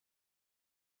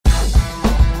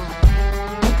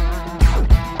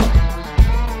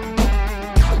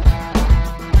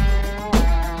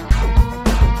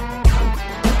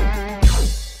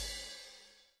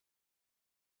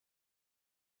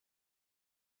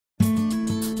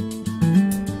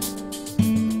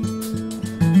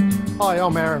Hi,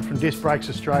 I'm Aaron from Disc Brakes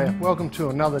Australia. Welcome to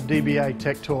another DBA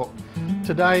Tech Talk.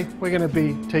 Today we're going to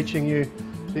be teaching you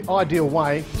the ideal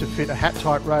way to fit a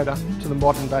hat-type rotor to the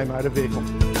modern day motor vehicle.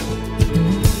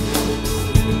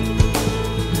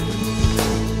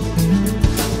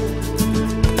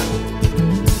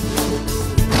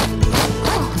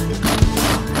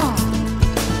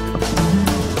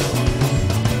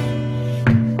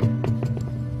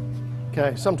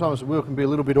 Okay, sometimes the wheel can be a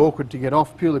little bit awkward to get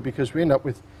off purely because we end up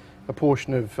with a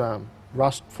portion of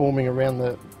rust forming around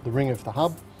the ring of the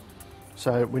hub.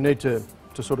 So we need to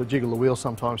sort of jiggle the wheel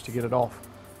sometimes to get it off.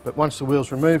 But once the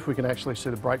wheel's removed, we can actually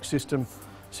see the brake system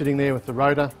sitting there with the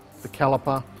rotor, the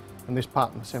caliper, and this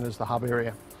part in the centre is the hub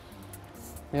area.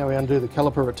 Now we undo the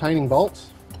caliper retaining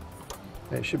bolts.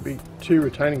 There should be 2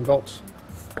 retaining bolts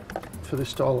for this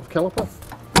style of caliper.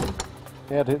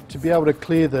 Now to be able to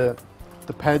clear the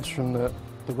pads from the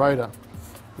rotor,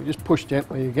 we just push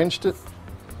gently against it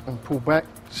and pull back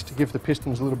just to give the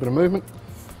pistons a little bit of movement,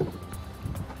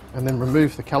 and then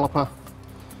remove the caliper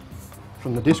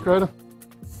from the disc rotor.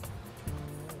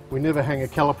 We never hang a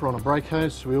caliper on a brake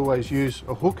hose, so we always use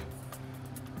a hook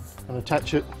and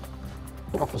attach it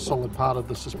off a solid part of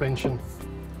the suspension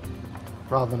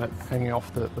rather than it hanging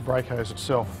off the brake hose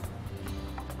itself.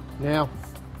 Now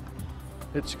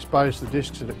it's exposed to the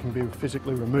disc so that it can be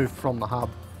physically removed from the hub.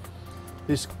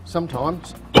 This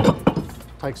sometimes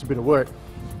takes a bit of work,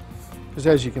 because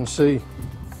as you can see, you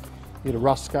get a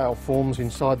rust scale forms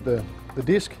inside the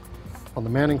disc, on the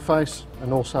mounting face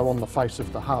and also on the face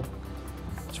of the hub.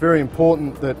 It's very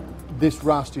important that this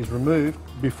rust is removed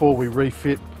before we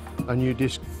refit a new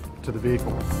disc to the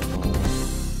vehicle.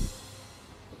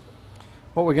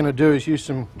 What we're going to do is use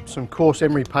some coarse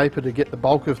emery paper to get the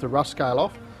bulk of the rust scale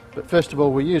off, but first of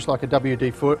all we use like a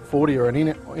WD-40 or an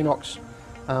inox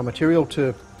material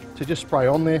to just spray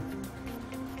on there,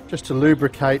 just to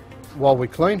lubricate while we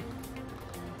clean.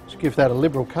 Just give that a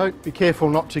liberal coat. Be careful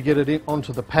not to get it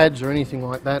onto the pads or anything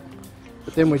like that,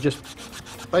 but then we just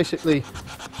basically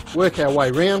work our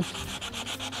way round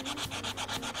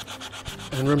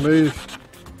and remove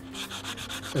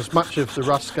as much of the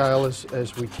rust scale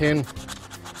as we can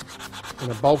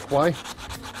in a bulk way.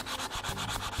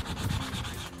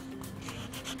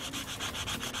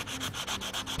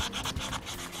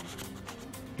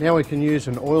 Now we can use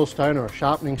an oil stone or a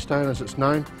sharpening stone as it's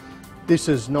known. This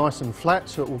is nice and flat,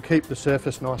 so it will keep the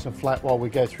surface nice and flat while we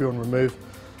go through and remove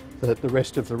the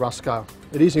rest of the rust scale.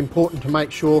 It is important to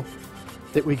make sure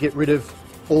that we get rid of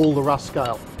all the rust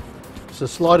scale. So the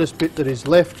slightest bit that is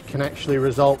left can actually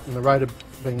result in the rotor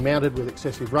being mounted with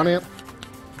excessive runout,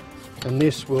 and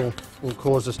this will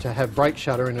cause us to have brake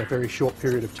shudder in a very short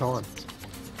period of time.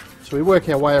 So we work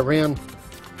our way around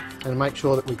and make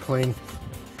sure that we clean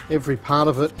every part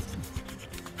of it.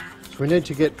 So we need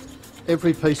to get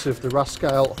every piece of the rust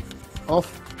scale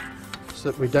off so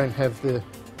that we don't have the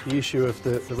issue of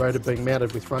the rotor being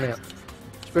mounted with runout.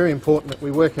 It's very important that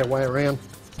we work our way around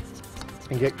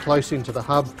and get close into the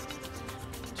hub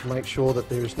to make sure that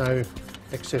there is no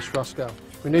excess rust scale.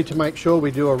 We need to make sure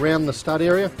we do around the stud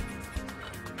area.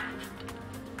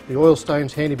 The oil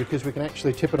stone's handy because we can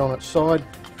actually tip it on its side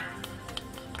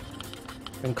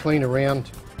and clean around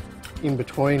in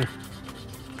between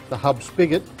the hub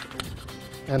spigot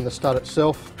and the stud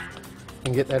itself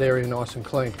and get that area nice and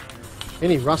clean.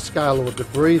 Any rust scale or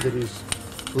debris that is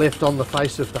left on the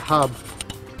face of the hub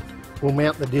will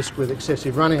mount the disc with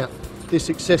excessive runout. This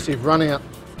excessive runout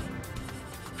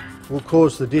will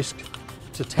cause the disc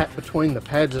to tap between the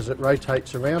pads as it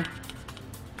rotates around,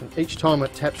 and each time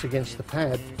it taps against the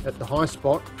pad at the high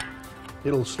spot,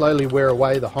 it'll slowly wear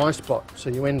away the high spot, so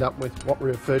you end up with what we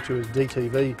refer to as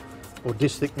DTV, or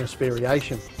disc thickness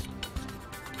variation.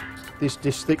 This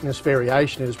disc thickness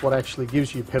variation is what actually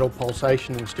gives you pedal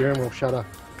pulsation and steering wheel shudder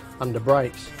under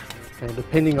brakes, and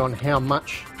depending on how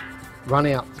much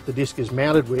runout the disc is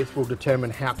mounted with will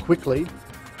determine how quickly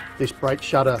this brake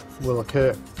shudder will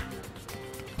occur.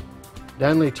 It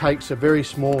only takes a very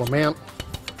small amount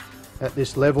at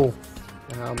this level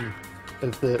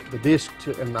of the disc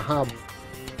and the hub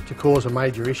to cause a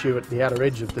major issue at the outer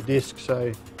edge of the disc.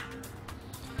 So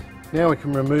now we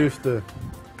can remove the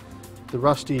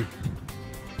rusty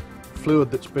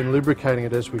fluid that's been lubricating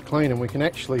it as we clean, and we can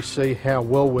actually see how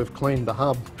well we've cleaned the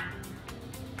hub.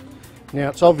 Now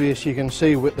it's obvious, you can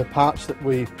see with the parts that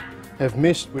we have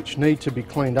missed which need to be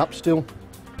cleaned up still.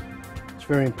 It's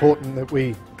very important that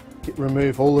we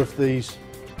remove all of these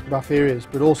rough areas,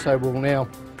 but also we'll now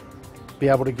be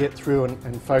able to get through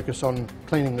and focus on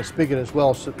cleaning the spigot as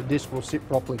well so that the disc will sit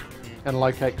properly and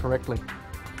locate correctly.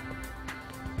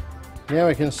 Now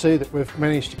we can see that we've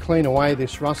managed to clean away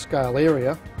this rust scale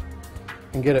area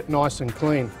and get it nice and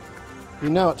clean. You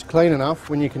know it's clean enough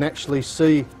when you can actually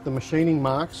see the machining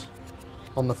marks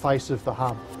on the face of the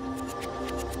hub.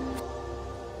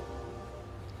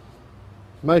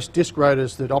 Most disc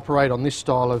rotors that operate on this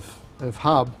style of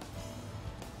hub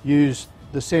use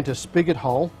the centre spigot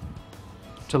hole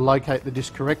to locate the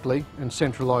disc correctly and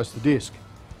centralise the disc.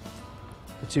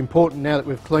 It's important now that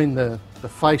we've cleaned the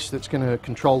face that's going to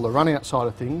control the run out side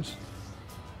of things,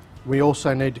 we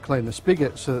also need to clean the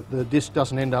spigot so that the disc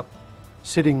doesn't end up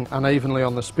sitting unevenly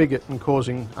on the spigot and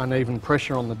causing uneven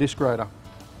pressure on the disc rotor.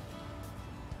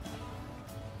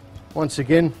 Once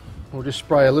again, we'll just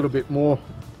spray a little bit more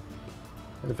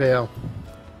of our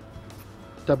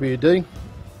WD.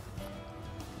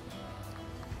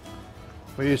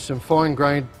 We use some fine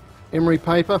grained emery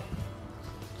paper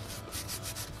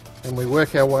and we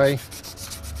work our way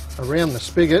around the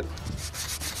spigot.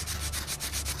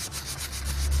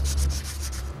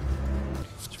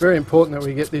 It's very important that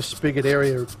we get this spigot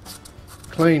area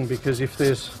clean, because if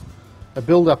there's a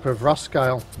build-up of rust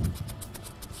scale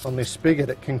on this spigot,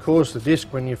 it can cause the disc,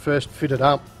 when you first fit it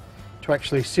up, to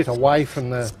actually sit away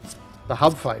from the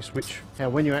hub face, which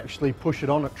when you actually push it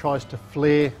on, it tries to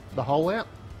flare the hole out.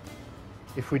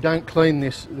 If we don't clean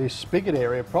this spigot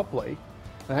area properly,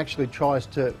 it actually tries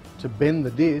to bend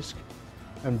the disc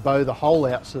and bow the hole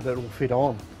out so that it will fit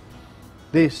on.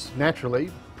 This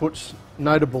naturally puts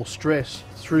notable stress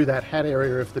through that hat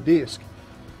area of the disc,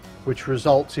 which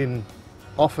results in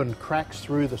often cracks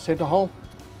through the centre hole.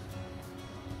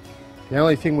 The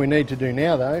only thing we need to do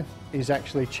now though is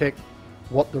actually check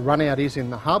what the run out is in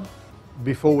the hub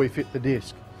before we fit the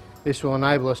disc. This will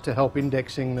enable us to help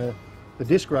indexing the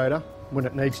disc rotor when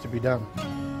it needs to be done.